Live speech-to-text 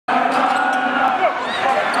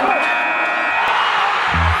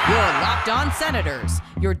On Senators,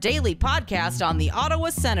 your daily podcast on the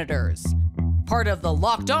Ottawa Senators. Part of the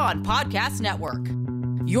Locked On Podcast Network.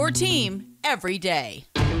 Your team every day.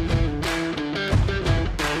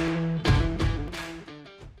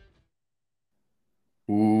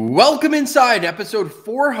 Welcome inside episode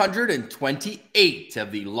 428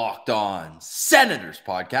 of the Locked On Senators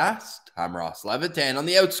podcast. I'm Ross Levitan on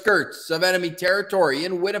the outskirts of enemy territory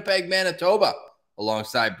in Winnipeg, Manitoba,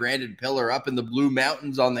 alongside Brandon Pillar up in the Blue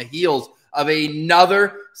Mountains on the heels of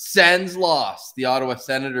another Sens loss. The Ottawa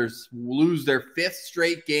Senators lose their fifth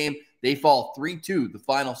straight game. They fall 3-2, the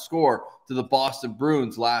final score, to the Boston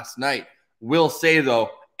Bruins last night. Will say,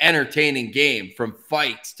 though, entertaining game from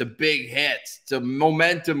fights to big hits to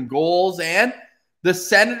momentum goals, and the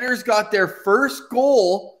Senators got their first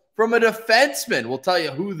goal from a defenseman. We'll tell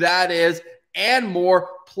you who that is and more.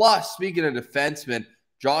 Plus, speaking of defensemen,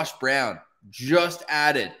 Josh Brown just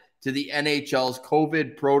added to the NHL's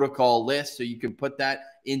COVID protocol list, so you can put that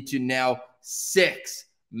into now 6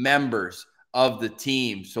 members of the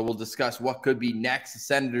team. So we'll discuss what could be next. The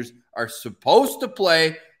Senators are supposed to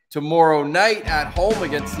play tomorrow night at home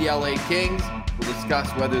against the LA Kings. We'll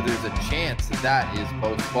discuss whether there's a chance that that is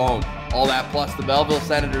postponed. All that plus the Belleville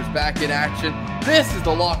Senators back in action. This is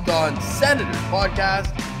the Locked On Senators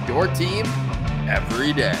podcast, your team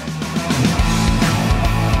every day.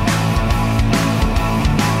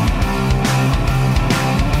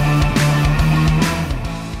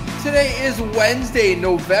 Today is Wednesday,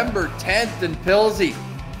 November 10th, and Pilsy,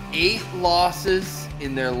 8 losses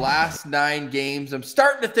in their last 9 games. I'm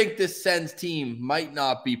starting to think this Sens team might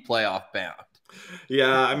not be playoff bound.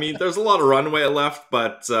 Yeah, I mean, there's a lot of runway left,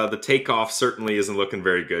 but the takeoff certainly isn't looking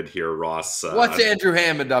very good here, Ross. What's Andrew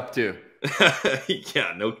Hammond up to?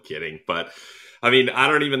 Yeah, no kidding. But, I mean, I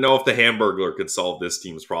don't even know if the Hamburglar could solve this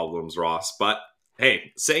team's problems, Ross. But,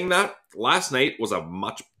 hey, saying that, last night was a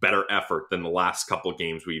much better effort than the last couple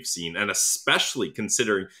games we've seen, and especially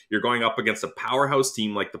considering you're going up against a powerhouse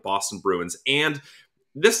team like the Boston Bruins, and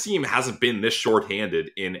this team hasn't been this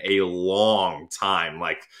shorthanded in a long time.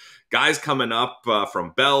 Like, guys coming up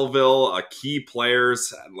from Belleville, key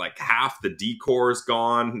players, like half the decor's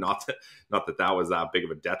gone. Not that was that big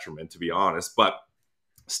of a detriment, to be honest, but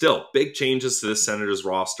still, big changes to this Senators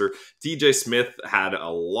roster. TJ Smith had a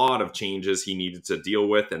lot of changes he needed to deal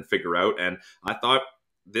with and figure out, and I thought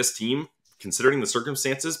this team, considering the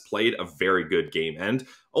circumstances, played a very good game, and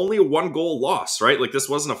only a 1-goal loss, right? Like, this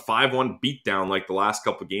wasn't a 5-1 beatdown like the last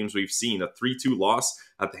couple of games we've seen. A 3-2 loss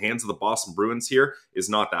at the hands of the Boston Bruins here is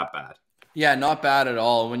not that bad. Yeah, not bad at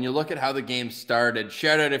all. When you look at how the game started,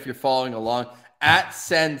 shout out if you're following along, at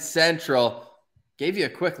Sens Central, gave you a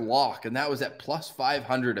quick lock, and that was at plus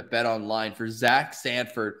 500 at BetOnline for Zach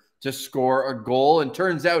Sanford to score a goal. And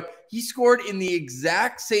turns out he scored in the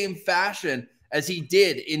exact same fashion as he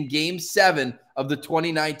did in Game 7 of the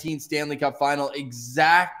 2019 Stanley Cup Final,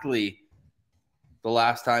 exactly the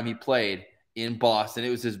last time he played in Boston.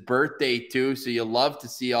 It was his birthday too, so you love to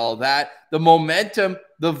see all that. The momentum,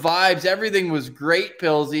 the vibes, everything was great,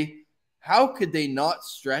 Pilsy. How could they not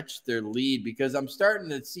stretch their lead? Because I'm starting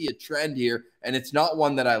to see a trend here, and it's not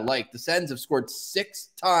one that I like. The Sens have scored 6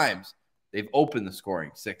 times. They've opened the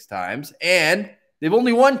scoring 6 times, and they've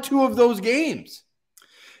only won 2 of those games.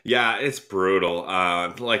 Yeah, it's brutal.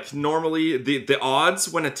 Like, normally, the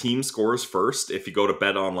odds when a team scores first, if you go to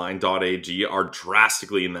betonline.ag, are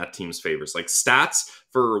drastically in that team's favors. Like, stats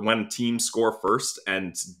for when teams score first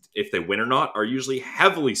and if they win or not are usually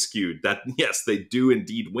heavily skewed that, yes, they do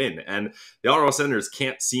indeed win. And the Ottawa Senators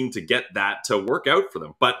can't seem to get that to work out for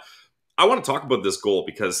them. But I want to talk about this goal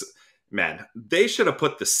because, man, they should have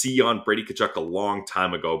put the C on Brady Tkachuk a long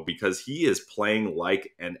time ago because he is playing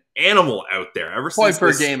like an animal out there. Point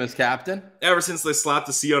per game as captain. Ever since they slapped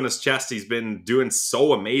the C on his chest, he's been doing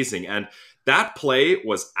so amazing. And that play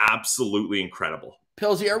was absolutely incredible.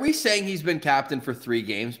 Pilsy, are we saying he's been captain for 3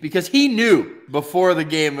 games? Because he knew before the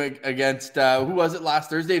game against, who was it last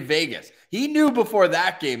Thursday? Vegas. He knew before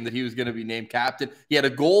that game that he was going to be named captain. He had a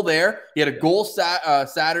goal there. He had a goal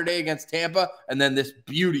Saturday against Tampa, and then this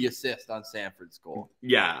beauty assist on Sanford's goal.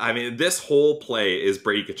 Yeah, I mean, this whole play is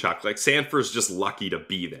Brady Tkachuk. Like, Sanford's just lucky to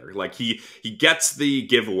be there. Like, he gets the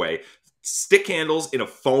giveaway, stick handles in a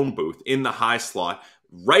phone booth in the high slot,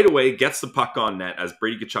 right away gets the puck on net, as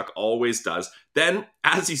Brady Tkachuk always does. Then,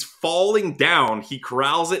 as he's falling down, he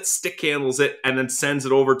corrals it, stick handles it, and then sends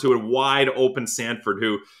it over to a wide open Sanford,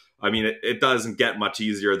 who, I mean, it doesn't get much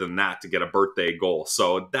easier than that to get a birthday goal.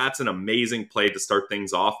 So that's an amazing play to start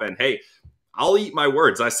things off. And hey, I'll eat my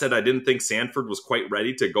words. I said I didn't think Sanford was quite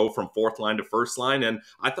ready to go from 4th line to 1st line, and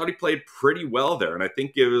I thought he played pretty well there. And I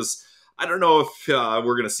think it was I don't know if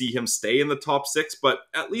we're going to see him stay in the top 6, but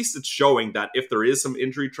at least it's showing that if there is some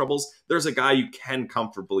injury troubles, there's a guy you can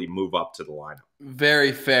comfortably move up to the lineup.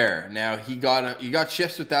 Very fair. Now, you got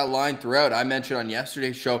shifts with that line throughout. I mentioned on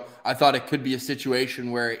yesterday's show, I thought it could be a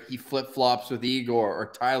situation where he flip-flops with Igor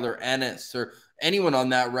or Tyler Ennis or anyone on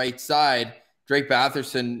that right side. Drake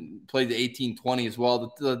Batherson played the 18-20 as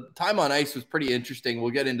well. The time on ice was pretty interesting.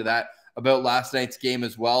 We'll get into that about last night's game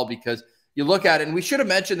as well, because you look at it, and we should have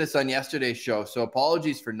mentioned this on yesterday's show, so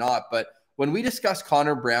apologies for not, but when we discussed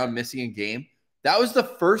Connor Brown missing a game, that was the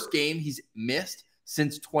first game he's missed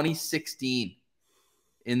since 2016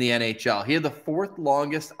 in the NHL. He had the 4th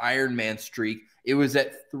longest Ironman streak. It was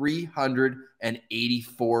at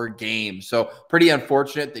 384 games. So pretty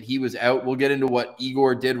unfortunate that he was out. We'll get into what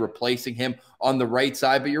Igor did replacing him on the right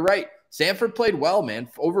side, but you're right. Sanford played well, man.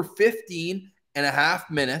 Over 15 and a half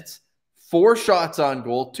minutes. 4 shots on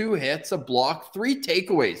goal, 2 hits, a block, 3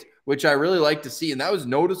 takeaways, which I really like to see. And that was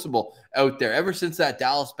noticeable out there. Ever since that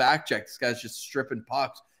Dallas back check, this guy's just stripping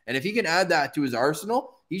pucks. And if he can add that to his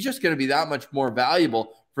arsenal, he's just going to be that much more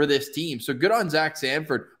valuable for this team. So good on Zach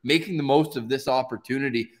Sanford making the most of this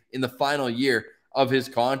opportunity in the final year of his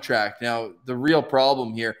contract. Now, the real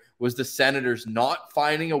problem here was the Senators not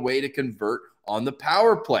finding a way to convert on the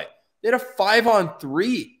power play. They had a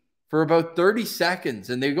 5-on-3 for about 30 seconds,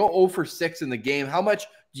 and they go 0 for 6 in the game. How much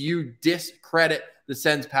do you discredit the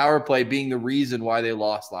Sens power play being the reason why they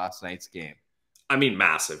lost last night's game? I mean,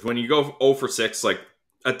 massive. When you go 0 for 6, like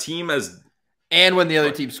a team as... And when the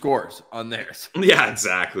other team scores on theirs. Yeah,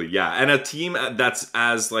 exactly. Yeah. And a team that's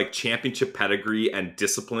as like championship pedigree and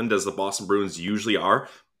disciplined as the Boston Bruins usually are,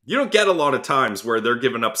 you don't get a lot of times where they're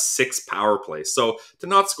giving up 6 power plays. So to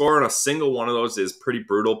not score on a single one of those is pretty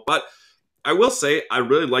brutal. But I will say, I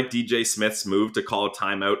really like DJ Smith's move to call a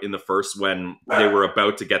timeout in the first when they were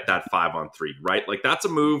about to get that 5-on-3, right? Like, that's a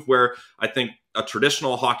move where I think a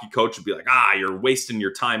traditional hockey coach would be like, you're wasting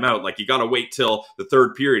your timeout. Like, you got to wait till the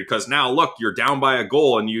 3rd period because now, look, you're down by a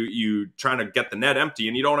goal and you trying to get the net empty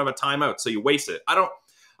and you don't have a timeout, so you waste it. I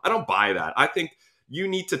don't buy that. I think you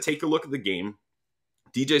need to take a look at the game.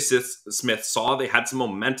 DJ Smith saw they had some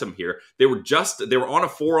momentum here. They were on a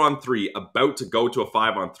 4-on-3, about to go to a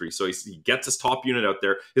 5-on-3. So he gets his top unit out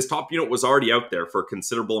there. His top unit was already out there for a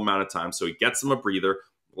considerable amount of time. So he gets them a breather.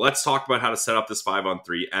 Let's talk about how to set up this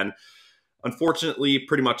 5-on-3. And unfortunately,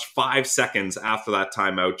 pretty much 5 seconds after that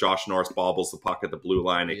timeout, Josh Norris bobbles the puck at the blue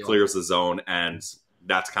line. It clears the zone, and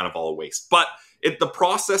that's kind of all a waste. But the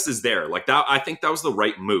process is there. Like that, I think that was the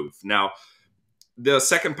right move. Now, the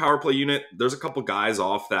second power play unit, there's a couple guys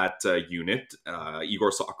off that unit.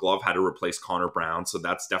 Igor Sokolov had to replace Connor Brown, so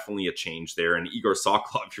that's definitely a change there. And Igor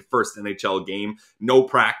Sokolov, your first NHL game, no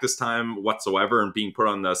practice time whatsoever, and being put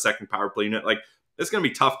on the second power play unit, like, it's going to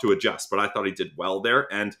be tough to adjust, but I thought he did well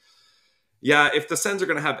there. And yeah, if the Sens are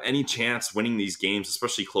going to have any chance winning these games,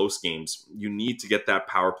 especially close games, you need to get that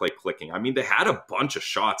power play clicking. I mean, they had a bunch of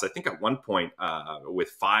shots. I think at one point with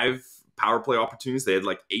 5 power play opportunities, they had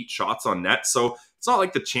like 8 shots on net. So it's not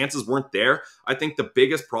like the chances weren't there. I think the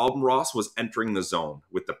biggest problem, Ross, was entering the zone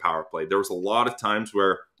with the power play. There was a lot of times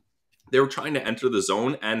where they were trying to enter the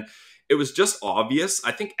zone, and it was just obvious.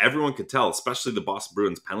 I think everyone could tell, especially the Boston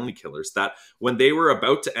Bruins penalty killers, that when they were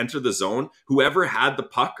about to enter the zone, whoever had the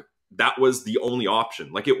puck, that was the only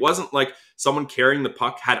option. Like, it wasn't like someone carrying the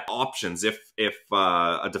puck had options if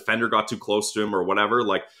a defender got too close to him or whatever.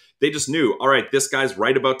 Like, they just knew, all right, this guy's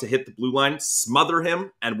right about to hit the blue line, smother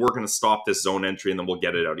him, and we're going to stop this zone entry, and then we'll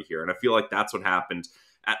get it out of here. And I feel like that's what happened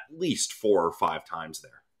at least 4 or 5 times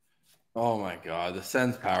there. Oh, my God. The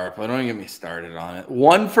Sens power play. Don't get me started on it.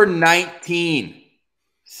 1 for 19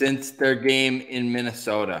 since their game in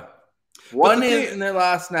Minnesota. One in their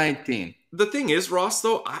last 19. The thing is, Ross,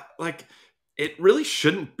 though, it really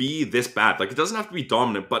shouldn't be this bad. Like, it doesn't have to be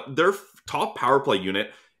dominant, but their top power play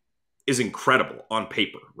unit is incredible on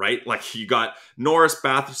paper, right? Like, you got Norris,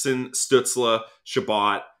 Batherson, Stützle,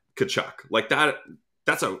 Shabbat, Tkachuk. Like,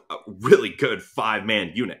 that's a really good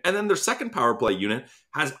 5-man unit. And then their second power play unit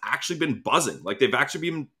has actually been buzzing. Like, they've actually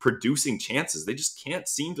been producing chances. They just can't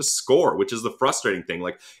seem to score, which is the frustrating thing.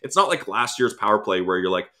 Like, it's not like last year's power play where you're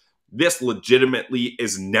like, this legitimately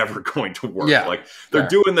is never going to work. Yeah, like, they're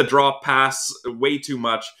doing the drop pass way too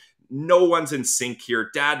much. No one's in sync here.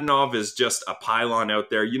 Dadonov is just a pylon out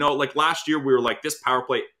there. You know, like last year, we were like, this power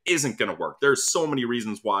play isn't going to work. There's so many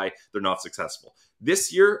reasons why they're not successful.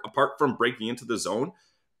 This year, apart from breaking into the zone,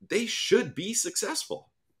 they should be successful.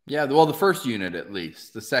 Yeah, well, the first unit at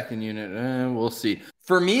least. The second unit, we'll see.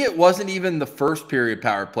 For me, it wasn't even the first period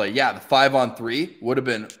power play. Yeah, the 5-on-3 would have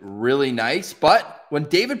been really nice. But when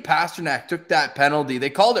David Pastrnak took that penalty, they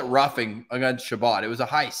called it roughing against Shabbat. It was a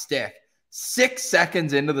high stick. 6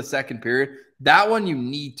 seconds into the second period. That one you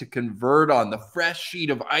need to convert on the fresh sheet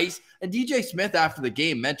of ice. And DJ Smith, after the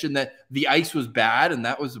game, mentioned that the ice was bad, and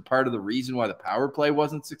that was a part of the reason why the power play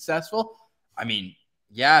wasn't successful. I mean,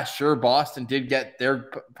 yeah, sure, Boston did get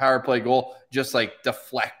their power play goal just like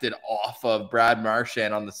deflected off of Brad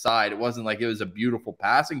Marchand on the side. It wasn't like it was a beautiful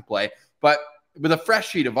passing play, but with a fresh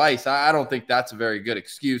sheet of ice, I don't think that's a very good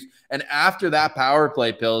excuse. And after that power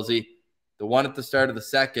play, Pillsy, the one at the start of the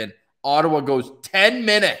second, Ottawa goes 10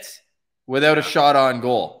 minutes without a shot on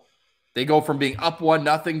goal. They go from being up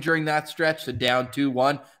 1-0 during that stretch to down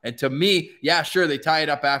 2-1. And to me, yeah, sure, they tie it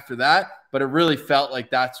up after that, but it really felt like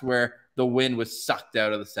that's where the wind was sucked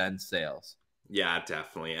out of the Sens' sails. Yeah,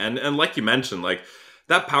 definitely. And like you mentioned, like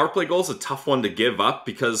that power play goal is a tough one to give up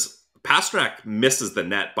because Pastrnak misses the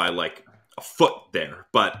net by like a foot there.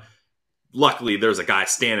 But luckily there's a guy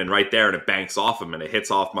standing right there and it banks off him and it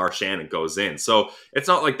hits off Marchand and goes in. So it's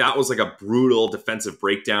not like that was like a brutal defensive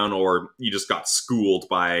breakdown or you just got schooled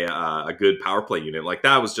by a good power play unit. Like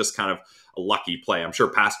that was just kind of a lucky play. I'm sure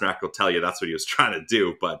Pastrnak will tell you that's what he was trying to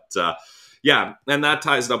do. But yeah, and that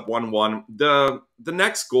ties it up 1-1. The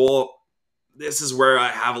next goal, this is where I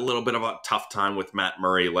have a little bit of a tough time with Matt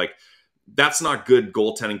Murray. Like, that's not good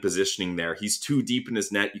goaltending positioning there. He's too deep in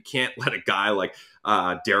his net. You can't let a guy like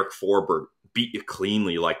Derek Forbert beat you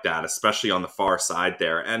cleanly like that, especially on the far side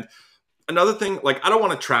there. And another thing, like, I don't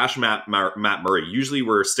want to trash Matt Murray. Usually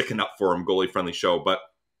we're sticking up for him, goalie-friendly show, but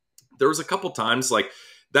there was a couple times like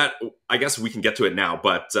that, I guess we can get to it now,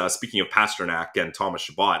 but speaking of Pastrnak and Thomas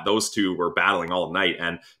Chabot, those two were battling all night,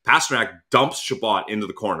 and Pastrnak dumps Chabot into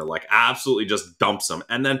the corner, like absolutely just dumps him.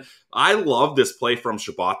 And then I love this play from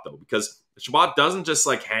Chabot, though, because Chabot doesn't just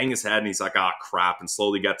like hang his head and he's like, ah, crap, and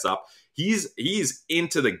slowly gets up. He's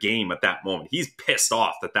into the game at that moment. He's pissed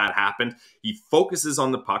off that happened. He focuses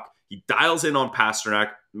on the puck. He dials in on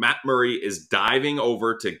Pastrnak. Matt Murray is diving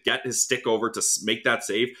over to get his stick over to make that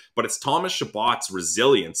save, but it's Thomas Chabot's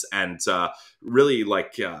resilience and really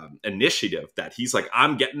like initiative that he's like,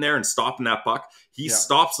 I'm getting there and stopping that puck. He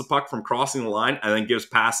stops the puck from crossing the line and then gives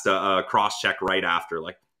past a cross check right after.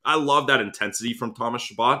 Like, I love that intensity from Thomas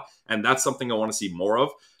Chabot, and that's something I want to see more of.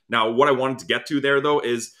 Now, what I wanted to get to there, though,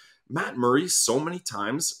 is Matt Murray so many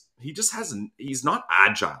times, he's not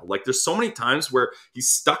agile. Like, there's so many times where he's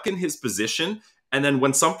stuck in his position, and then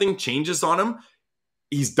when something changes on him,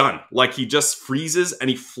 he's done. Like, he just freezes and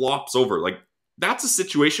he flops over. Like, that's a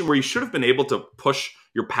situation where you should have been able to push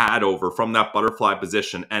your pad over from that butterfly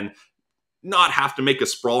position and not have to make a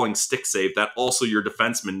sprawling stick save that also your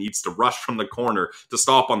defenseman needs to rush from the corner to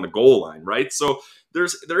stop on the goal line, right? So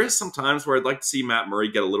there is some times where I'd like to see Matt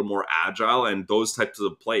Murray get a little more agile, and those types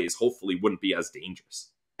of plays hopefully wouldn't be as dangerous.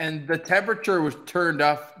 And the temperature was turned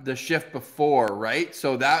up the shift before, right?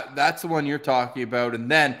 So that's the one you're talking about. And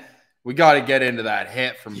then we got to get into that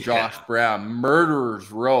hit from Josh Brown, murderer's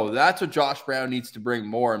row. That's what Josh Brown needs to bring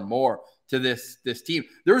more and more to this team.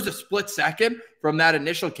 There was a split second from that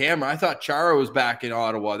initial camera. I thought Chara was back in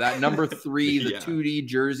Ottawa. That number 3, the 2D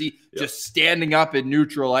jersey, just standing up in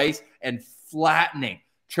neutral ice and flattening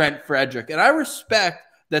Trent Frederick. And I respect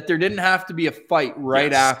that there didn't have to be a fight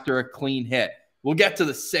right after a clean hit. We'll get to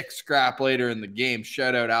the 6th scrap later in the game.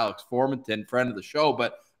 Shout out Alex Formanton, friend of the show.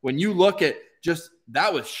 But when you look at just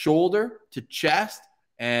that was shoulder to chest,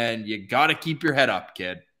 and you got to keep your head up,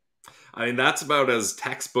 kid. I mean, that's about as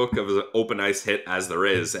textbook of an open ice hit as there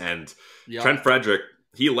is. And Trent Frederick,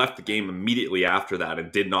 he left the game immediately after that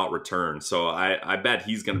and did not return. So I bet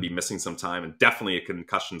he's going to be missing some time, and definitely a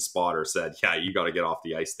concussion spotter said, yeah, you got to get off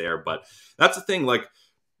the ice there. But that's the thing, like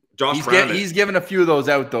Josh Brown. He's given a few of those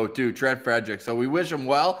out, though, too, Trent Frederick. So we wish him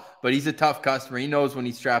well, but he's a tough customer. He knows when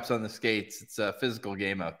he straps on the skates. It's a physical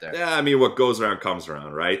game out there. Yeah, I mean, what goes around comes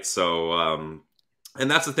around, right? So, and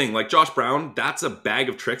that's the thing, like Josh Brown, that's a bag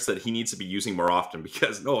of tricks that he needs to be using more often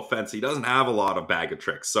because, no offense, he doesn't have a lot of bag of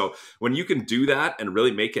tricks. So when you can do that and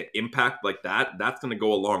really make an impact like that, that's going to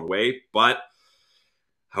go a long way. But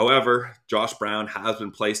however, Josh Brown has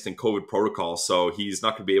been placed in COVID protocol, so he's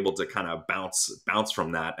not going to be able to kind of bounce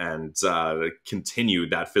from that and continue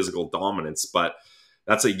that physical dominance. But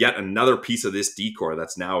that's yet another piece of this decor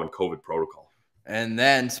that's now in COVID protocol. And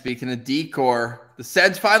then, speaking of decor, the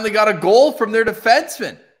Sens finally got a goal from their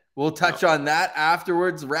defenseman. We'll touch on that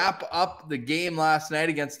afterwards. Wrap up the game last night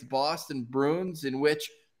against the Boston Bruins, in which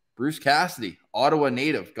Bruce Cassidy, Ottawa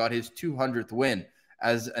native, got his 200th win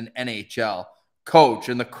as an NHL coach,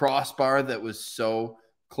 and the crossbar that was so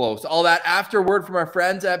close. All that afterward from our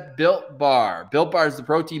friends at Built Bar. Built Bar is the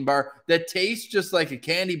protein bar that tastes just like a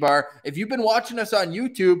candy bar. If you've been watching us on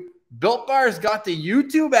YouTube, Built Bar's got the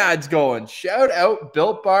YouTube ads going. Shout out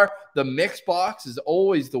Built Bar. The mix box is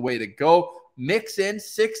always the way to go. Mix in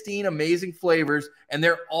 16 amazing flavors, and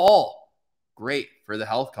they're all great for the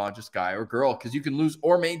health-conscious guy or girl because you can lose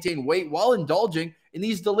or maintain weight while indulging in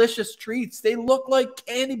these delicious treats. They look like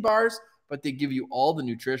candy bars, but they give you all the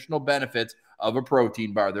nutritional benefits of a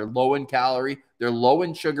protein bar. They're low in calorie, they're low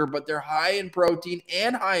in sugar, but they're high in protein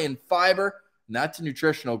and high in fiber. And that's a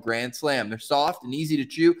nutritional grand slam. They're soft and easy to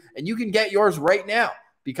chew, and you can get yours right now.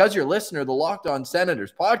 Because you're a listener to the Locked On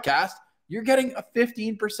Senators podcast, you're getting a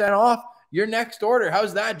 15% off your next order.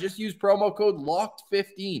 How's that? Just use promo code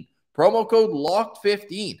LOCKED15. Promo code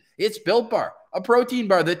LOCKED15. It's Built Bar, a protein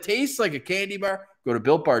bar that tastes like a candy bar. Go to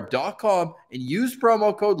BuiltBar.com and use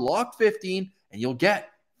promo code LOCKED15, and you'll get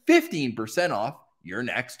 15% off your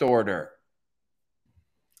next order.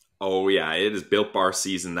 Oh, yeah, it is Built Bar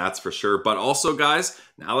season, that's for sure. But also, guys,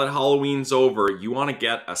 now that Halloween's over, you want to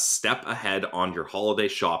get a step ahead on your holiday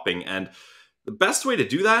shopping. And the best way to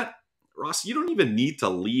do that, Ross, you don't even need to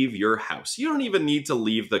leave your house. You don't even need to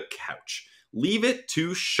leave the couch. Leave it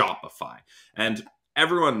to Shopify. And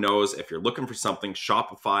everyone knows if you're looking for something,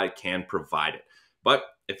 Shopify can provide it. But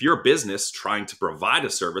if you're a business trying to provide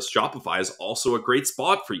a service, Shopify is also a great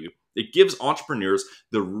spot for you. It gives entrepreneurs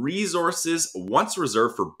the resources once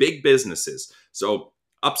reserved for big businesses. So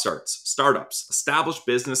upstarts, startups, established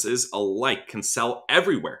businesses alike can sell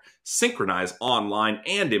everywhere, synchronize online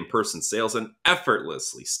and in-person sales, and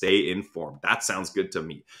effortlessly stay informed. That sounds good to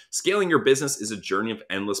me. Scaling your business is a journey of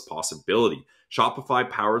endless possibility. Shopify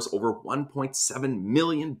powers over 1.7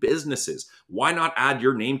 million businesses. Why not add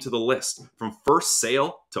your name to the list? From first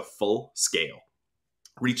sale to full scale.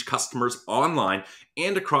 Reach customers online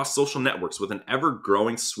and across social networks with an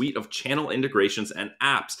ever-growing suite of channel integrations and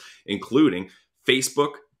apps, including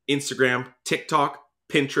Facebook, Instagram, TikTok,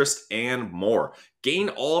 Pinterest, and more. Gain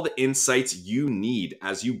all the insights you need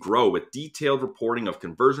as you grow with detailed reporting of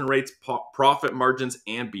conversion rates, profit margins,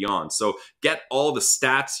 and beyond. So get all the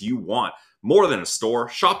stats you want. More than a store,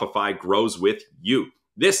 Shopify grows with you.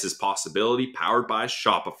 This is Possibility powered by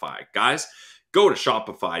Shopify. Guys, go to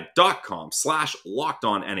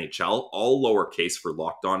shopify.com/LockedOnNHL, all lowercase for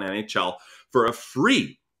Locked On NHL, for a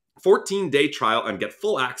free 14-day trial and get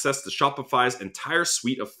full access to Shopify's entire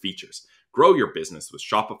suite of features. Grow your business with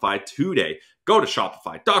Shopify today. Go to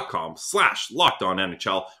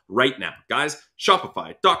shopify.com/LockedOnNHL right now. Guys,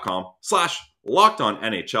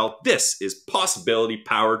 shopify.com/LockedOnNHL. This is Possibility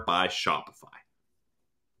powered by Shopify.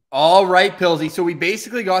 All right, Pillsy. So we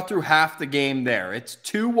basically got through half the game there. It's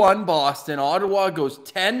 2-1 Boston. Ottawa goes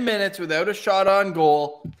 10 minutes without a shot on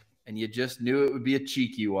goal, and you just knew it would be a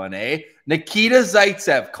cheeky one, eh? Nikita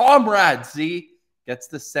Zaitsev, Comrade Z, gets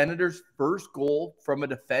the Senators' first goal from a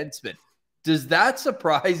defenseman. Does that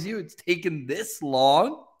surprise you? It's taken this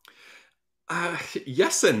long?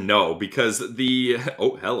 Yes and no, because the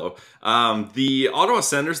Ottawa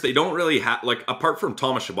Senators, they don't really have, like, apart from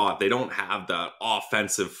Thomas Chabot, they don't have the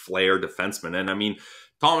offensive flair defenseman. And I mean,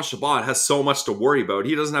 Thomas Chabot has so much to worry about.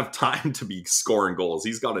 He doesn't have time to be scoring goals.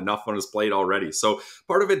 He's got enough on his plate already. So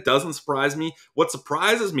part of it doesn't surprise me. What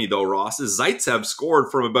surprises me though, Ross, is Zaitsev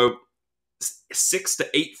scored from about 6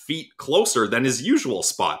 to 8 feet closer than his usual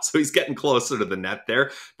spot. So he's getting closer to the net there.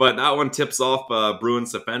 But that one tips off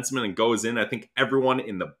Bruins defenseman and goes in. I think everyone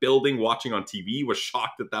in the building watching on TV was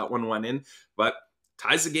shocked that one went in. But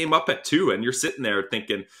ties the game up at 2. And you're sitting there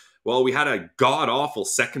thinking, well, we had a god-awful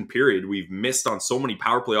second period. We've missed on so many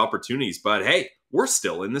power play opportunities. But hey, we're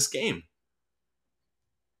still in this game.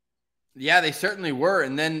 Yeah, they certainly were.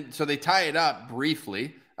 And then, so they tie it up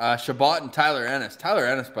briefly. Chabot and Tyler Ennis. Tyler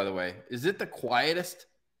Ennis, by the way, is it the quietest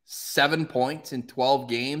 7 points in 12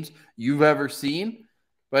 games you've ever seen?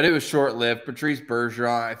 But it was short-lived. Patrice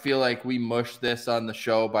Bergeron, I feel like we mushed this on the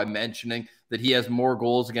show by mentioning that he has more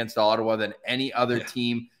goals against Ottawa than any other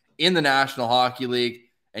team in the National Hockey League,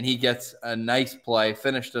 and he gets a nice play,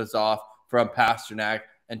 finished us off from Pasternak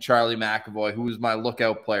and Charlie McAvoy, who was my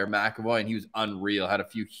lookout player, McAvoy, and he was unreal, had a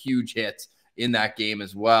few huge hits in that game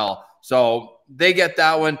as well. So they get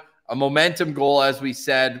that one, a momentum goal, as we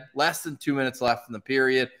said, less than 2 minutes left in the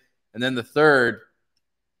period. And then the third,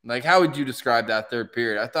 like, how would you describe that third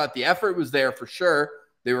period? I thought the effort was there for sure.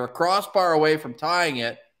 They were a crossbar away from tying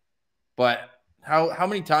it. But how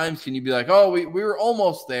many times can you be like, oh, we were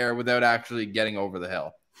almost there without actually getting over the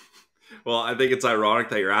hill? Well, I think it's ironic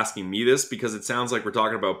that you're asking me this because it sounds like we're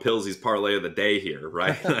talking about Pilsy's parlay of the day here,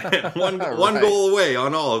 right? one goal away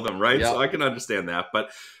on all of them, right? Yep. So I can understand that.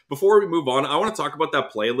 But before we move on, I want to talk about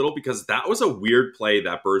that play a little because that was a weird play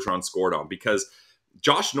that Bergeron scored on because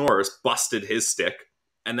Josh Norris busted his stick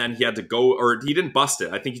and then he had to go, or he didn't bust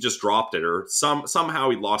it. I think he just dropped it, or somehow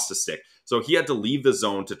he lost a stick. So he had to leave the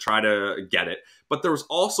zone to try to get it. But there was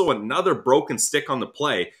also another broken stick on the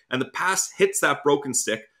play, and the pass hits that broken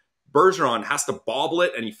stick. Bergeron has to bobble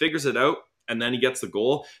it, and he figures it out, and then he gets the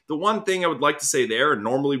goal. The one thing I would like to say there, and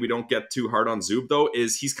normally we don't get too hard on Zub, though,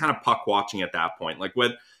 is he's kind of puck watching at that point. Like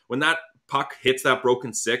when that puck hits that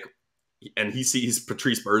broken stick, and he sees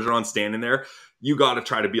Patrice Bergeron standing there, you got to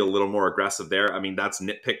try to be a little more aggressive there. I mean, that's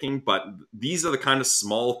nitpicking, but these are the kind of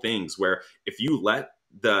small things where if you let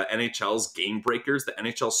the NHL's game breakers, the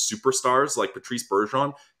NHL superstars like Patrice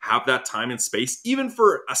Bergeron have that time and space, even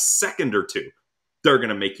for a second or two, they're going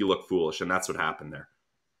to make you look foolish, and that's what happened there.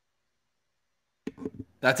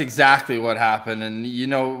 That's exactly what happened. And, you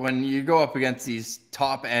know, when you go up against these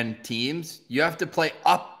top-end teams, you have to play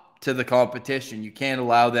up to the competition. You can't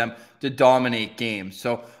allow them to dominate games.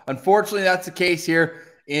 So, unfortunately, that's the case here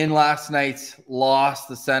in last night's loss.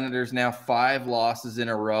 The Senators now 5 losses in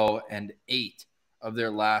a row and 8 of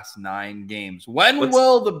their last 9 games. When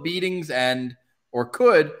will the beatings end, or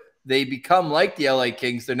could they become like the LA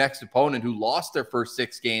Kings, their next opponent, who lost their first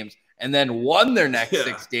 6 games and then won their next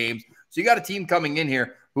 6 games? So you got a team coming in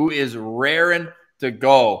here who is raring to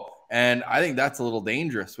go. And I think that's a little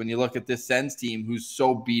dangerous when you look at this Sens team who's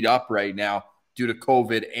so beat up right now due to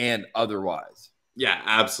COVID and otherwise. Yeah,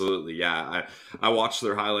 absolutely. Yeah, I watched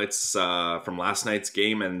their highlights from last night's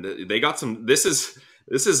game, and they got some. This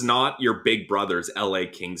is not your big brother's LA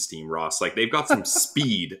Kings team, Ross. Like, they've got some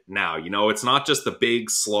speed now. You know, it's not just the big,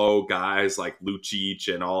 slow guys like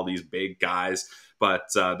Lucic and all these big guys, but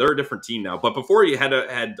they're a different team now. But before you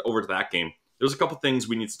head over to that game, there's a couple things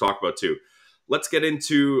we need to talk about too. Let's get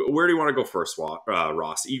into, where do you want to go first,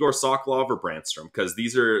 Ross? Igor Sokolov or Brandstrom? Because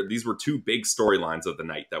these were 2 big storylines of the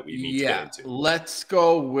night that we need to get into. Let's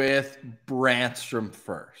go with Brandstrom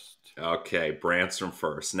first. Okay, Brandstrom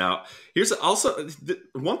first. Now, here's also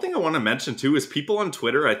one thing I want to mention too is people on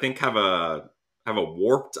Twitter, I think, have a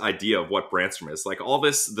warped idea of what Brandstrom is. Like, all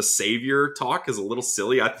this, the savior talk is a little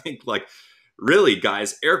silly. I think, like, really,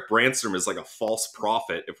 guys, Eric Brandstrom is like a false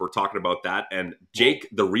prophet if we're talking about that. And Jake,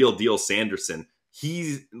 the real deal Sanderson,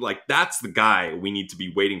 he's like, that's the guy we need to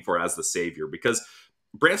be waiting for as the savior, because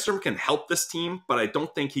Brandstrom can help this team, but I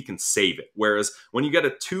don't think he can save it. Whereas when you get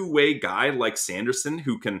a two-way guy like Sanderson,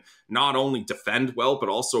 who can not only defend well, but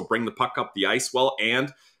also bring the puck up the ice well,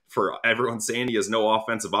 and for everyone saying he has no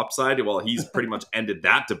offensive upside, well, he's pretty much ended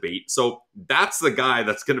that debate. So that's the guy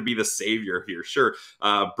that's going to be the savior here. Sure,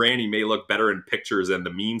 Brandy may look better in pictures and the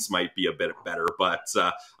memes might be a bit better, but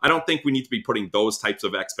I don't think we need to be putting those types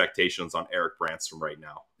of expectations on Eric Brandstrom right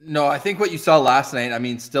now. No, I think what you saw last night, I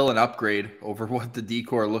mean, still an upgrade over what the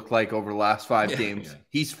decor looked like over the last 5 games. Yeah.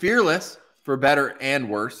 He's fearless for better and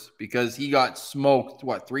worse, because he got smoked,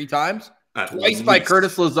 3 times? Twice by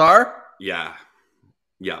Curtis Lazar? Yeah.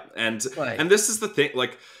 Yeah, and this is the thing,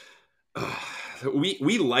 like,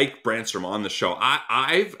 we like Brandstrom on the show.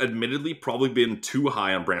 I've admittedly probably been too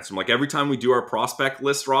high on Brandstrom. Like, every time we do our prospect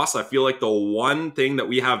list, Ross, I feel like the one thing that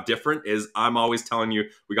we have different is I'm always telling you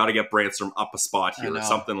we got to get Brandstrom up a spot here or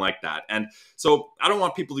something like that. And so I don't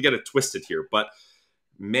want people to get it twisted here, but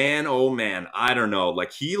man, oh man, I don't know.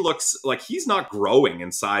 Like, he looks like he's not growing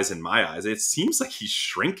in size in my eyes. It seems like he's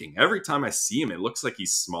shrinking. Every time I see him, it looks like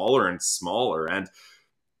he's smaller and smaller. And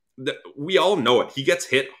we all know it. He gets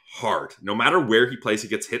hit hard. No matter where he plays, he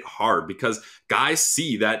gets hit hard, because guys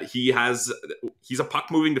see that he's a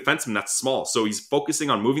puck-moving defenseman that's small. So he's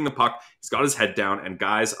focusing on moving the puck. He's got his head down, and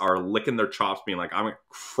guys are licking their chops, being like, I'm going to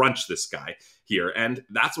crunch this guy here. And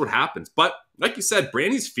that's what happens. But like you said,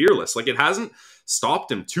 Brandy's fearless. Like, it hasn't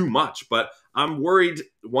stopped him too much, but I'm worried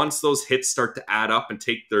once those hits start to add up and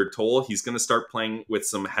take their toll, he's going to start playing with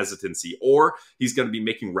some hesitancy, or he's going to be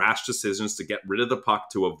making rash decisions to get rid of the puck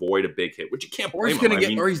to avoid a big hit, which you can't blame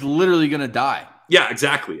him. Or he's literally going to die. Yeah,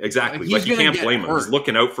 exactly. Like, you can't blame him. He's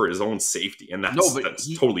looking out for his own safety, and that's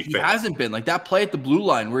totally fair. He hasn't been. Like, that play at the blue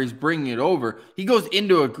line where he's bringing it over, he goes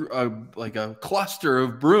into a cluster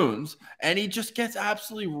of Bruins, and he just gets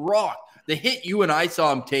absolutely rocked. The hit you and I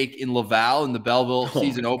saw him take in Laval in the Belleville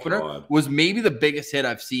season opener was maybe the biggest hit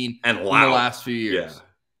I've seen in the last few years.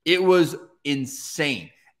 Yeah. It was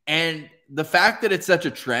insane. And the fact that it's such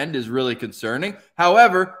a trend is really concerning.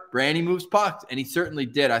 However, Brandy moves pucks, and he certainly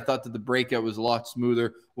did. I thought that the breakout was a lot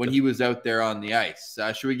smoother when he was out there on the ice.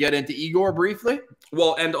 Should we get into Igor briefly?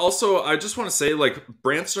 Well, and also, I just want to say, like,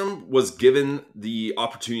 Brandstrom was given the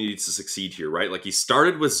opportunity to succeed here, right? Like, he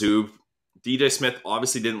started with Zub. DJ Smith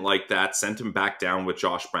obviously didn't like that, sent him back down with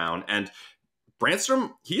Josh Brown. And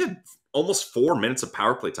Brandstrom, he had almost 4 minutes of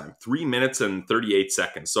power play time, 3 minutes and 38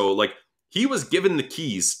 seconds. So, like, he was given the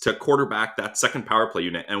keys to quarterback that second power play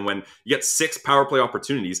unit. And when you get 6 power play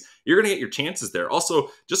opportunities, you're going to get your chances there. Also,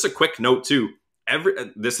 just a quick note too,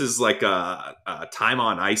 this is like a time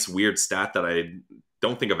on ice weird stat that I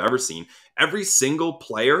don't think I've ever seen. Every single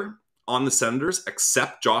player on the Senators,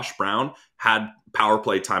 except Josh Brown, had power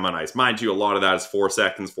play time on ice. Mind you, a lot of that is 4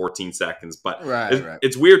 seconds, 14 seconds. But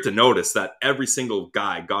it's weird to notice that every single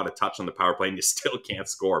guy got a touch on the power play and you still can't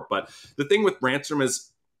score. But the thing with Brannstrom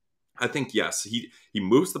is, I think, yes, he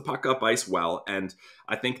moves the puck up ice well. And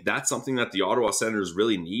I think that's something that the Ottawa Senators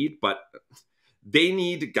really need. But they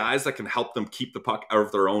need guys that can help them keep the puck out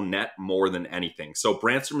of their own net more than anything. So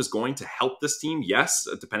Brannstrom is going to help this team, yes,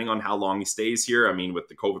 depending on how long he stays here. I mean, with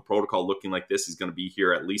the COVID protocol looking like this, he's going to be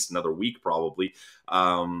here at least another week probably.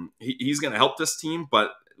 He's going to help this team,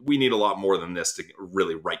 but we need a lot more than this to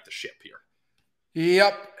really right the ship here.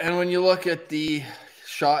 Yep, and when you look at the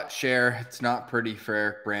shot share, it's not pretty for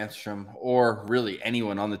Erik Brannstrom or really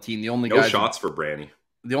anyone on the team. The only shots for Branny.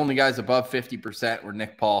 The only guys above 50% were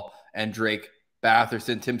Nick Paul and Drake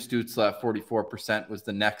Batherson. Tim Stützle at 44% was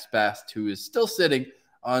the next best, who is still sitting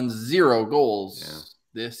on 0 goals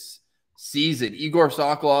this season. Igor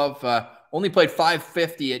Sokolov only played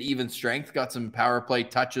 .550 at even strength, got some power play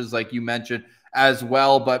touches like you mentioned as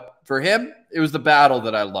well. But for him, it was the battle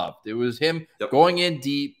that I loved. It was him going in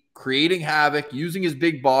deep, creating havoc, using his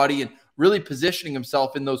big body, and really positioning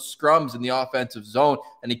himself in those scrums in the offensive zone,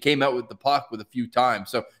 and he came out with the puck with a few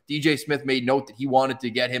times. So DJ Smith made note that he wanted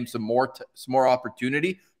to get him some more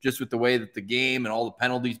opportunity, just with the way that the game and all the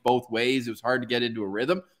penalties both ways, it was hard to get into a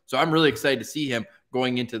rhythm. So I'm really excited to see him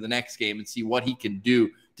going into the next game and see what he can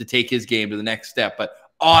do to take his game to the next step. But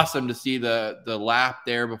awesome to see the lap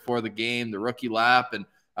there before the game, the rookie lap, and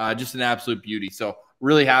just an absolute beauty. So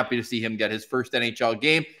really happy to see him get his first NHL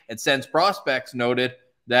game. And Sens Prospects noted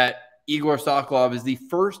that Igor Sokolov is the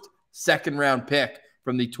first second-round pick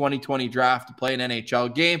from the 2020 draft to play an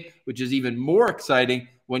NHL game, which is even more exciting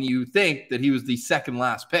when you think that he was the second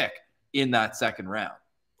last pick in that second round.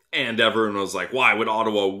 And everyone was like, why would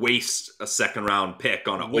Ottawa waste a second-round pick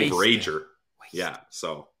on an overager? Yeah,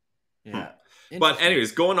 so. Yeah. But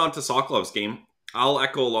anyways, going on to Sokolov's game, I'll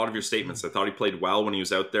echo a lot of your statements. I thought he played well when he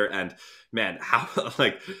was out there. And man,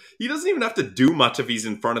 he doesn't even have to do much if he's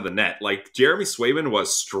in front of the net. Like, Jeremy Swayman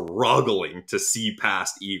was struggling to see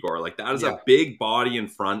past Igor. Like, that is a big body in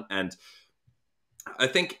front. And I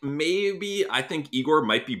think Igor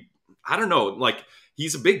might be, I don't know, like,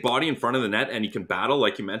 he's a big body in front of the net and he can battle,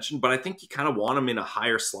 like you mentioned, but I think you kind of want him in a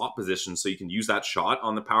higher slot position so you can use that shot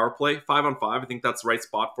on the power play. 5-on-5, I think that's the right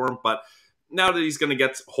spot for him. But now that he's going to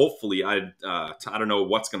get, hopefully, I don't know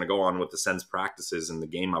what's going to go on with the Sens practices in the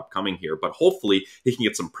game upcoming here, but hopefully he can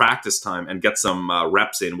get some practice time and get some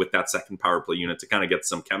reps in with that second power play unit to kind of get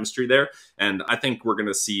some chemistry there. And I think we're going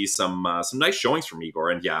to see some nice showings from Igor.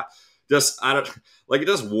 And yeah, it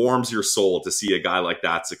just warms your soul to see a guy like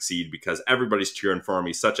that succeed because everybody's cheering for him.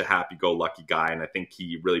 He's such a happy-go-lucky guy, and I think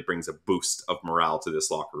he really brings a boost of morale to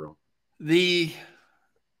this locker room. The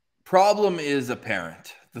problem is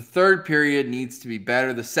apparent. The third period needs to be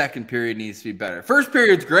better. The second period needs to be better. First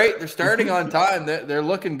period's great. They're starting on time. They're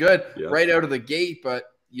looking good right out of the gate. But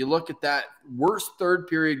you look at that worst third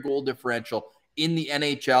period goal differential in the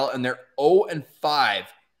NHL, and they're 0-5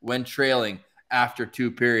 when trailing after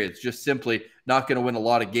 2 periods. Just simply not going to win a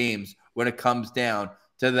lot of games when it comes down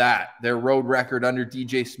to that. Their road record under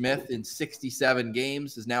DJ Smith in 67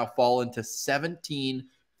 games has now fallen to 17,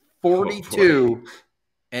 42,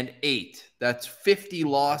 and 8. That's 50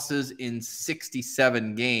 losses in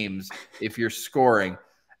 67 games if you're scoring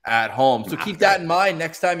at home. So keep that in mind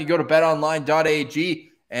next time you go to betonline.ag.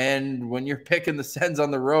 And when you're picking the Sens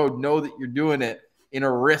on the road, know that you're doing it in a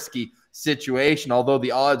risky situation, although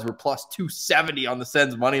the odds were plus 270 on the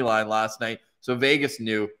Sens money line last night. So Vegas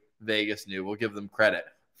knew. We'll give them credit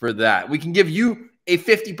for that. We can give you a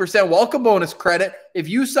 50% welcome bonus credit if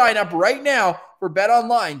you sign up right now for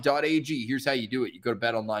betonline.ag. Here's how you do it. You go to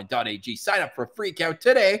betonline.ag, sign up for a free account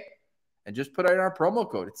today, and just put in our promo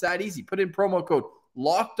code. It's that easy. Put in promo code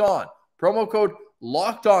Locked On. Promo code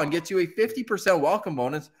Locked On gets you a 50% welcome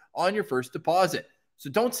bonus on your first deposit. So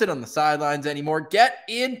don't sit on the sidelines anymore. Get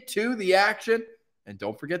into the action. And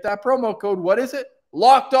don't forget that promo code. What is it?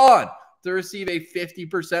 Locked On, to receive a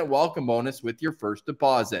 50% welcome bonus with your first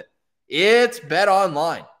deposit. It's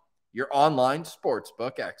BetOnline, your online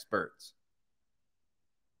sportsbook experts.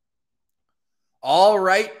 All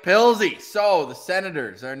right, Pilsy. So the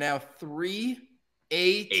Senators are now 3-8-1.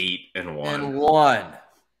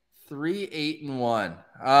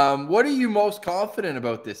 3-8-1. What are you most confident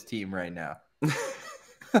about this team right now?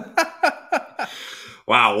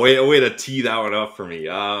 Wow, way to tee that one up for me.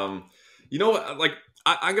 You know what? Like,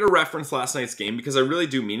 I'm going to reference last night's game because I really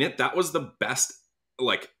do mean it. That was the best,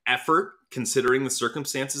 like, effort considering the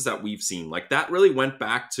circumstances that we've seen. Like, that really went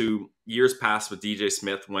back to years past with DJ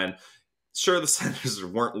Smith when, sure, the Senators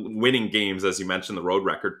weren't winning games, as you mentioned, the road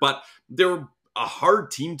record, but they were a hard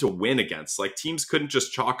team to win against. Like, teams couldn't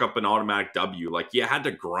just chalk up an automatic W. Like, you had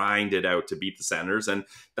to grind it out to beat the Senators, and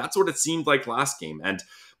that's what it seemed like last game. And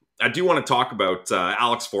I do want to talk about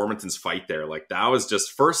Alex Formenton's fight there. Like, that was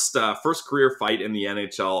just first career fight in the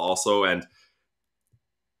NHL also. And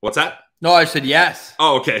what's that? No, I said yes.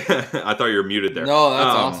 Oh, okay. I thought you were muted there. No, that's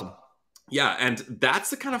awesome. Yeah, and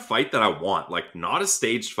that's the kind of fight that I want. Like, not a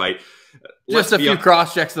staged fight. Just a few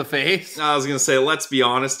cross-checks to the face. I was going to say, let's be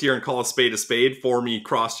honest here and call a spade. For me,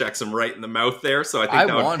 cross-checks him right in the mouth there. So I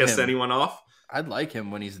think that would piss anyone off. I'd like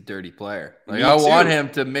him when he's a dirty player. Like, I want him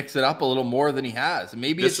to mix it up a little more than he has.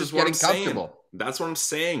 Maybe it's just getting comfortable. That's what I'm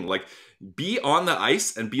saying. Like, be on the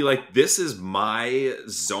ice and be like, this is my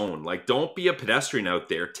zone. Like, don't be a pedestrian out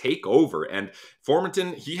there. Take over. And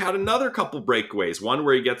Formenton, he had another couple breakaways. One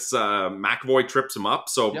where he gets McAvoy trips him up.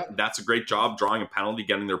 So that's a great job drawing a penalty,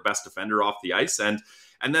 getting their best defender off the ice. And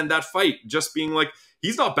then that fight just being like,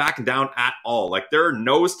 he's not backing down at all. Like, they're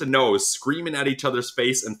nose to nose, screaming at each other's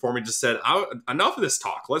face. And Formy just said, enough of this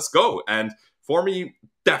talk. Let's go. And Formy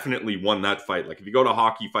definitely won that fight. Like, if you go to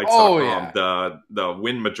hockeyfights.com, the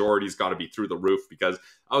win majority's got to be through the roof because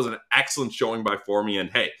that was an excellent showing by Formy.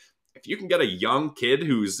 And hey, if you can get a young kid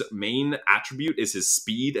whose main attribute is his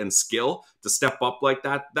speed and skill to step up like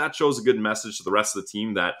that, that shows a good message to the rest of the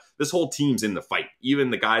team that this whole team's in the fight. Even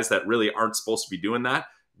the guys that really aren't supposed to be doing that,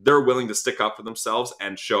 they're willing to stick up for themselves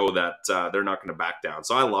and show that they're not going to back down.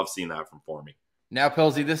 So I love seeing that from Formy. Now,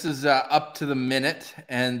 Pilsy, this is up to the minute,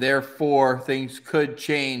 and therefore things could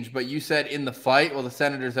change. But you said in the fight. Well, the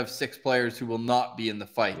Senators have 6 players who will not be in the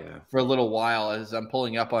fight for a little while. As I'm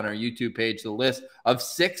pulling up on our YouTube page, the list of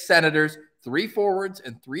 6 Senators, 3 forwards,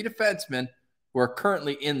 and 3 defensemen who are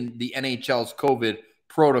currently in the NHL's COVID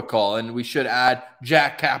protocol. And we should add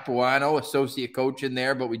Jack Capuano, associate coach, in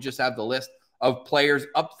there. But we just have the list of players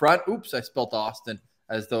up front. Oops, I spelled Austin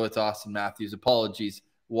as though it's Austin Matthews. Apologies,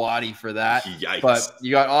 Waddy, for that. Yikes. But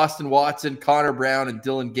you got Austin Watson, Connor Brown, and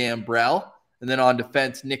Dylan Gambrell. And then on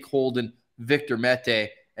defense, Nick Holden, Victor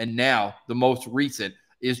Mete, and now the most recent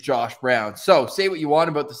is Josh Brown. So say what you want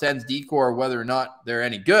about the Sens decor, whether or not they're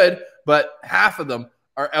any good, but half of them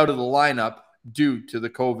are out of the lineup due to the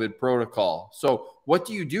COVID protocol. So what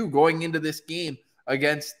do you do going into this game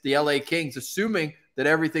against the LA Kings, assuming that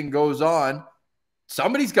everything goes on?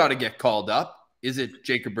 Somebody's got to get called up. Is it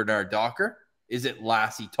Jacob Bernard-Docker? Is it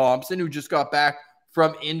Lassie Thompson, who just got back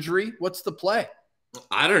from injury? What's the play?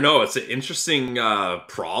 I don't know. It's an interesting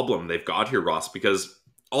problem they've got here, Ross, because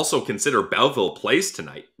also consider Belleville plays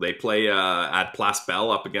tonight. They play at Place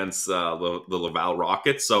Belle up against the Laval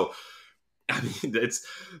Rockets. So, I mean, it's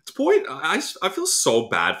point. I feel so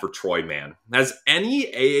bad for Troy Mann. Has any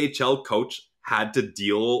AHL coach had to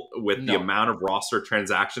deal with the amount of roster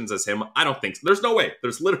transactions as him? I don't think so. There's no way.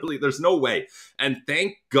 There's no way. And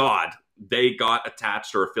thank God they got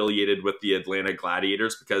attached or affiliated with the Atlanta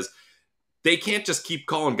Gladiators, because they can't just keep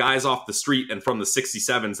calling guys off the street and from the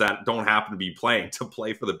 67s that don't happen to be playing to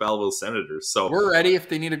play for the Belleville Senators. So we're ready if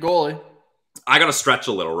they need a goalie. I got to stretch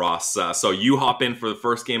a little, Ross. So you hop in for the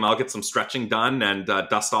first game. I'll get some stretching done and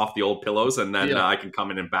dust off the old pillows, and then I can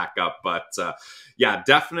come in and back up. But yeah,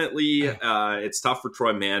 definitely it's tough for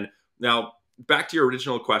Troy Mann. Now, back to your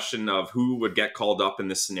original question of who would get called up in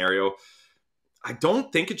this scenario. I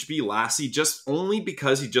don't think it should be Lassie, just only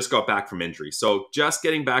because he just got back from injury. So just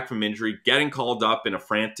getting back from injury, getting called up in a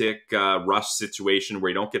frantic rush situation where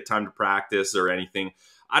you don't get time to practice or anything,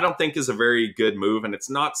 I don't think is a very good move, and it's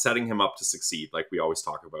not setting him up to succeed like we always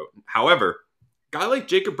talk about. However, a guy like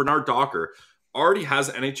Jacob Bernard-Docker already has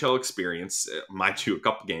NHL experience, mind you, a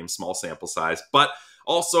couple games, small sample size, but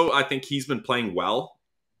also I think he's been playing well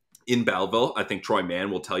in Belleville. I think Troy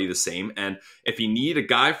Mann will tell you the same. And if you need a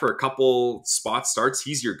guy for a couple spot starts,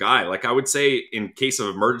 he's your guy. Like, I would say in case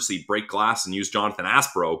of emergency, break glass and use Jonathan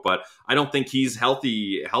Aspro, but I don't think he's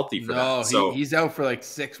healthy for that. So he's out for like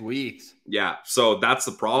 6 weeks. Yeah, so that's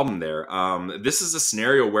the problem there. This is a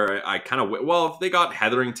scenario where I kind of, well, if they got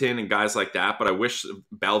Hetherington and guys like that, but I wish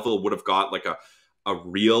Belleville would have got like a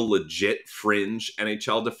real legit fringe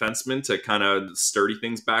NHL defenseman to kind of sturdy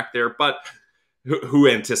things back there. But who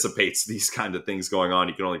anticipates these kind of things going on?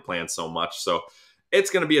 You can only plan so much. So it's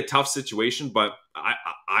going to be a tough situation, but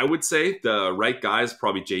I would say the right guy is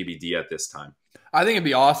probably JBD at this time. I think it'd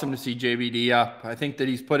be awesome to see JBD up. I think that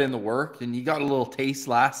he's put in the work, and he got a little taste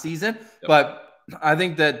last season. But I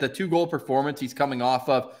think that the 2-goal performance he's coming off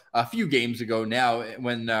of a few games ago now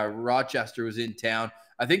when Rochester was in town,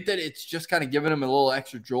 I think that it's just kind of giving him a little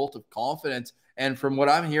extra jolt of confidence. And from what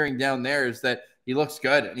I'm hearing down there is that he looks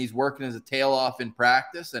good and he's working his tail off in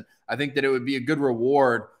practice. And I think that it would be a good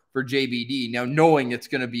reward for JBD. Now, knowing it's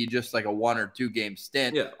going to be just like a 1 or 2 game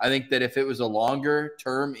stint, I think that if it was a longer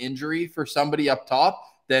term injury for somebody up top,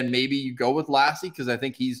 then maybe you go with Lassie, because I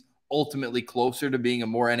think he's ultimately closer to being a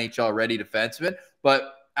more NHL ready defenseman.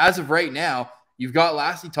 But as of right now, you've got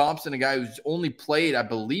Lassie Thompson, a guy who's only played, I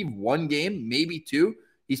believe, 1 game, maybe 2.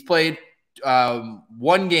 He's played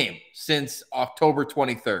 1 game since October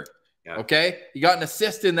 23rd. Yeah. Okay. He got an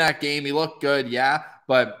assist in that game. He looked good. Yeah.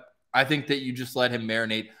 But I think that you just let him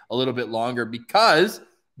marinate a little bit longer, because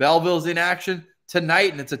Belleville's in action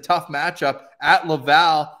tonight, and it's a tough matchup at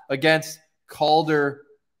Laval against Calder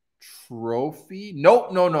Trophy.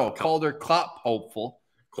 No. Calder Cup hopeful.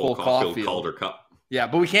 Cole Caulfield Calder Cup. Yeah,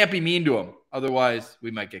 but we can't be mean to him. Otherwise,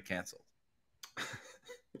 we might get canceled.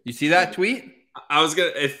 You see that tweet? I was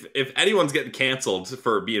gonna, if anyone's getting canceled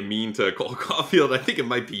for being mean to Cole Caulfield, I think it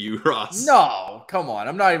might be you, Ross. No, come on.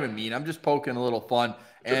 I'm not even mean. I'm just poking a little fun.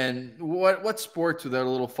 And what sports without a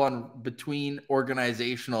little fun between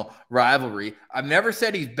organizational rivalry? I've never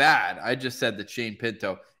said he's bad. I just said that Shane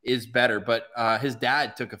Pinto is better. But his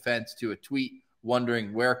dad took offense to a tweet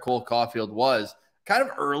wondering where Cole Caulfield was. Kind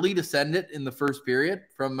of early to send it in the first period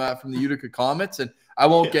from the Utica Comets. And I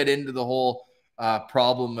won't get into the whole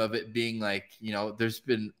problem of it being like, there's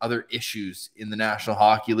been other issues in the National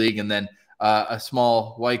Hockey League. And then a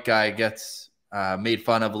small white guy gets made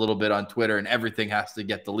fun of a little bit on Twitter, and everything has to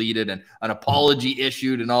get deleted and an apology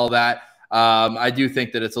issued and all that. I do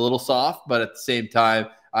think that it's a little soft, but at the same time,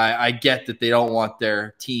 I get that they don't want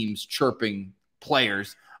their teams chirping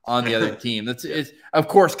players on the other team. It's of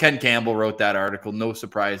course, Ken Campbell wrote that article. No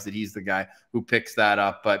surprise that he's the guy who picks that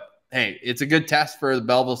up. But hey, it's a good test for the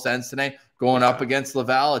Belleville Sens tonight, going up against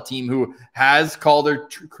Laval, a team who has called their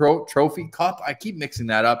Trophy Cup. I keep mixing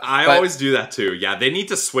that up. I always do that too. Yeah, they need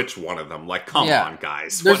to switch one of them. Like, come on,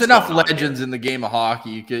 guys. There's enough legends in the game of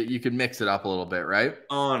hockey. You could mix it up a little bit, right?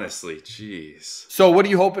 Honestly, jeez. So what are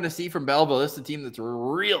you hoping to see from Belleville? This is a team that's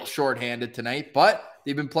real shorthanded tonight, but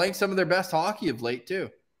they've been playing some of their best hockey of late too.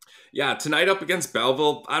 Yeah, tonight up against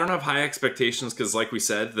Belleville, I don't have high expectations because, like we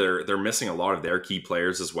said, they're missing a lot of their key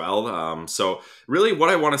players as well. So really what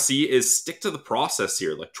I want to see is stick to the process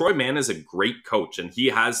here. Like, Troy Mann is a great coach, and he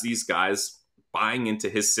has these guys buying into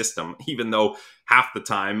his system, even though half the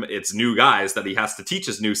time it's new guys that he has to teach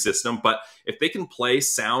his new system. But if they can play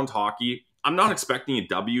sound hockey, I'm not expecting a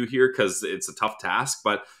W here because it's a tough task,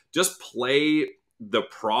 but just play the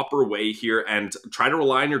proper way here and try to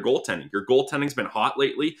rely on your goaltending. Your goaltending's been hot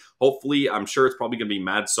lately. Hopefully, I'm sure it's probably going to be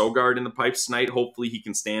Mad Sogard in the pipes tonight. Hopefully he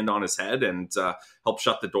can stand on his head and help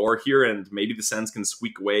shut the door here, and maybe the Sens can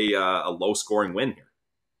squeak away a low-scoring win here.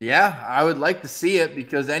 Yeah, I would like to see it,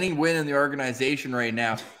 because any win in the organization right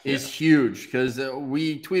now is huge, because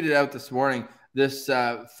we tweeted out this morning this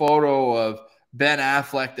photo of Ben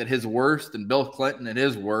Affleck at his worst and Bill Clinton at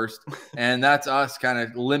his worst. And that's us kind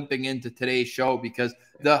of limping into today's show, because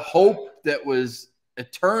the hope that was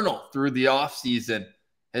eternal through the offseason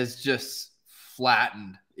has just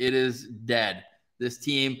flattened. It is dead. This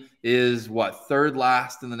team is, third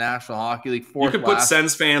last in the National Hockey League, fourth last. You could put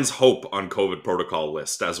Sens fans' hope on COVID protocol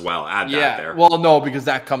list as well. Add that there. Well, no, because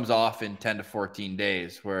that comes off in 10 to 14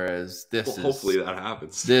 days, whereas this is... Hopefully that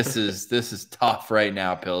happens. This is tough right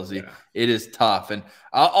now, Pilsy. Yeah. It is tough. And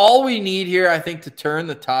all we need here, I think, to turn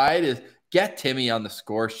the tide is get Timmy on the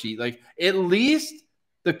score sheet. Like, at least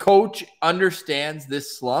the coach understands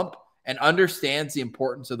this slump and understands the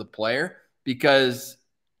importance of the player, because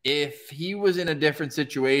if he was in a different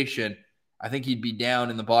situation, I think he'd be down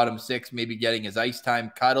in the bottom 6, maybe getting his ice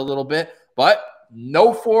time cut a little bit. But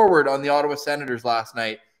no forward on the Ottawa Senators last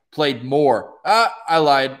night played more. I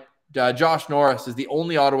lied. Josh Norris is the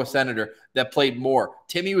only Ottawa Senator that played more.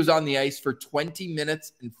 Timmy was on the ice for 20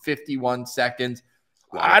 minutes and 51 seconds.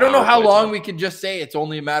 I don't know how long we could just say it's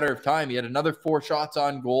only a matter of time. He had another 4 shots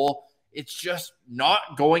on goal. It's just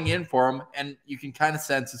not going in for him, and you can kind of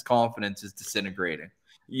sense his confidence is disintegrating.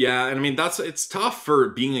 Yeah, and I mean, it's tough for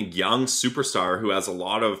being a young superstar who has a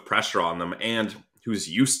lot of pressure on them and who's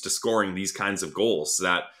used to scoring these kinds of goals,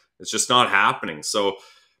 that it's just not happening. So,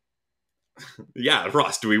 yeah,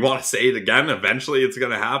 Ross, do we want to say it again? Eventually it's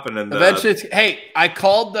going to happen. And eventually hey, I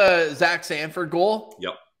called the Zach Sanford goal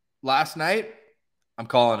last night. I'm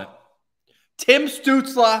calling it. Tim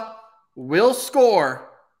Stützle will score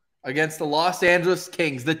against the Los Angeles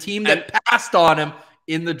Kings, the team that passed on him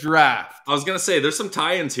in the draft. I was going to say, there's some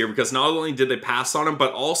tie-ins here because not only did they pass on him,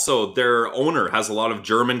 but also their owner has a lot of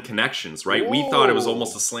German connections, right? Whoa. We thought it was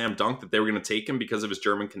almost a slam dunk that they were going to take him because of his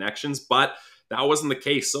German connections, but that wasn't the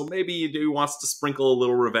case. So maybe he wants to sprinkle a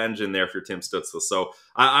little revenge in there if you're Tim Stützle. So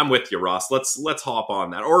I'm with you, Ross. Let's hop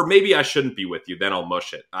on that. Or maybe I shouldn't be with you. Then I'll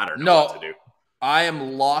mush it. I don't know what to do. I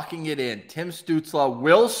am locking it in. Tim Stützle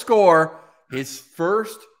will score his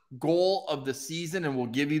first goal of the season, and we'll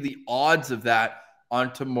give you the odds of that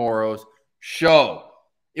on tomorrow's show.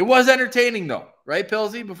 It was entertaining, though, right,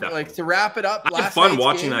 Pilsy? To wrap it up, I had fun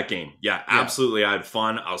watching that game. Yeah, absolutely. I had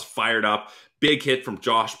fun. I was fired up. Big hit from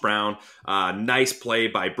Josh Brown. Nice play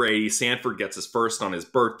by Brady. Sanford gets his first on his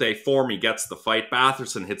birthday. Formey gets the fight.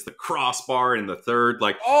 Batherson hits the crossbar in the third.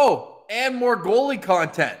 And more goalie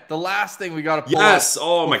content. The last thing we got to pull Yes. up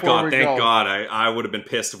Oh, my God. Thank go. God. I would have been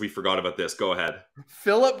pissed if we forgot about this. Go ahead.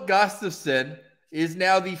 Philip Gustafsson is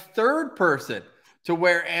now the third person to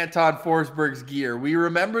wear Anton Forsberg's gear. We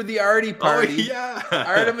remember the Artie party. Oh, yeah.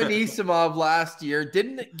 Artem Anisimov last year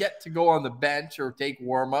didn't get to go on the bench or take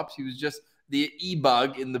warm-ups. He was just the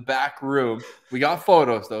e-bug in the back room. We got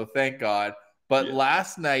photos, though, thank God. But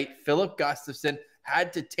last night, Philip Gustafsson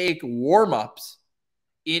had to take warm-ups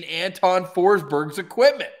in Anton Forsberg's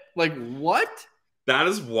equipment. What? That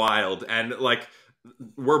is wild. And,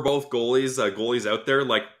 we're both goalies out there.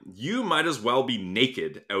 You might as well be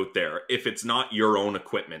naked out there if it's not your own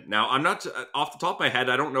equipment. Now, I'm not off the top of my head.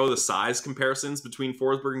 I don't know the size comparisons between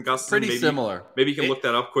Forsberg and Gustafsson. Pretty similar. Maybe you can look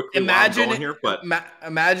that up quickly. Imagine while I'm going here, but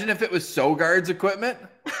imagine if it was Sogard's equipment.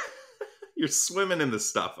 You're swimming in this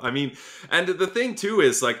stuff. I mean, and the thing too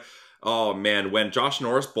is oh man, when Josh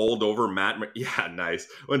Norris bowled over Matt Murray,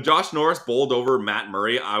 when Josh Norris bowled over Matt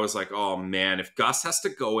Murray, I was like, oh man, if Gus has to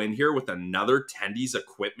go in here with another Tendy's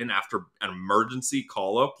equipment after an emergency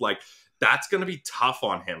call-up, that's going to be tough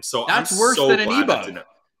on him. So that's worse than an e-bug.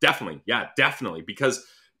 Definitely, because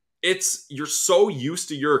you're so used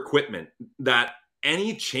to your equipment that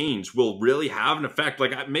any change will really have an effect.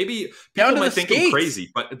 Maybe people might think I'm crazy,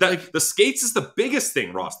 but the skates is the biggest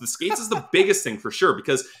thing, Ross. The skates is the biggest thing for sure,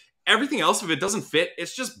 because everything else, if it doesn't fit,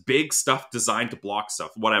 it's just big stuff designed to block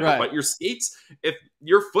stuff, whatever. Right. But your skates, if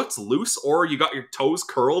your foot's loose or you got your toes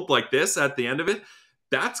curled like this at the end of it,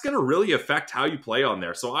 that's going to really affect how you play on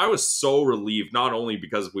there. So I was so relieved, not only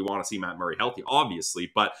because we want to see Matt Murray healthy,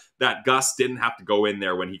 obviously, but that Gus didn't have to go in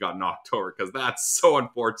there when he got knocked over, because that's so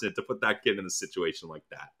unfortunate to put that kid in a situation like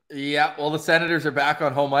that. Yeah, well, the Senators are back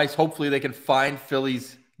on home ice. Hopefully they can find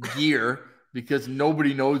Philly's gear because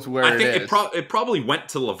nobody knows where it is. I think it probably went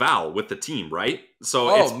to Laval with the team, right?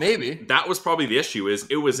 So maybe. That was probably the issue, is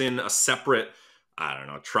it was in a separate, I don't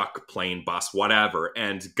know, truck, plane, bus, whatever.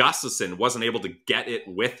 And Gustafsson wasn't able to get it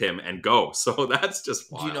with him and go. So that's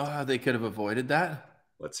just wild. Do you know how they could have avoided that?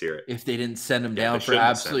 Let's hear it. If they didn't send him down for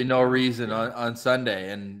absolutely no reason on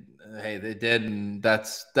Sunday. And hey, they did. And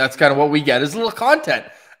that's kind of what we get, is a little content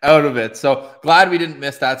out of it. So glad we didn't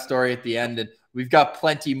miss that story at the end. And we've got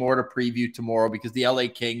plenty more to preview tomorrow, because the LA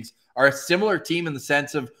Kings are a similar team in the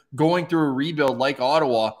sense of going through a rebuild like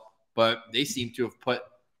Ottawa, but they seem to have put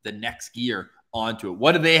the next gear onto it.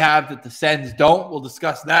 What do they have that the Sens don't? We'll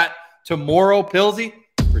discuss that tomorrow, Pilsy.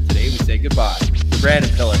 For today, we say goodbye to Brandon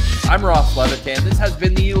Pillett. I'm Ross Levitan. This has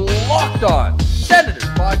been the Locked On Senators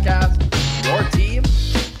podcast, your team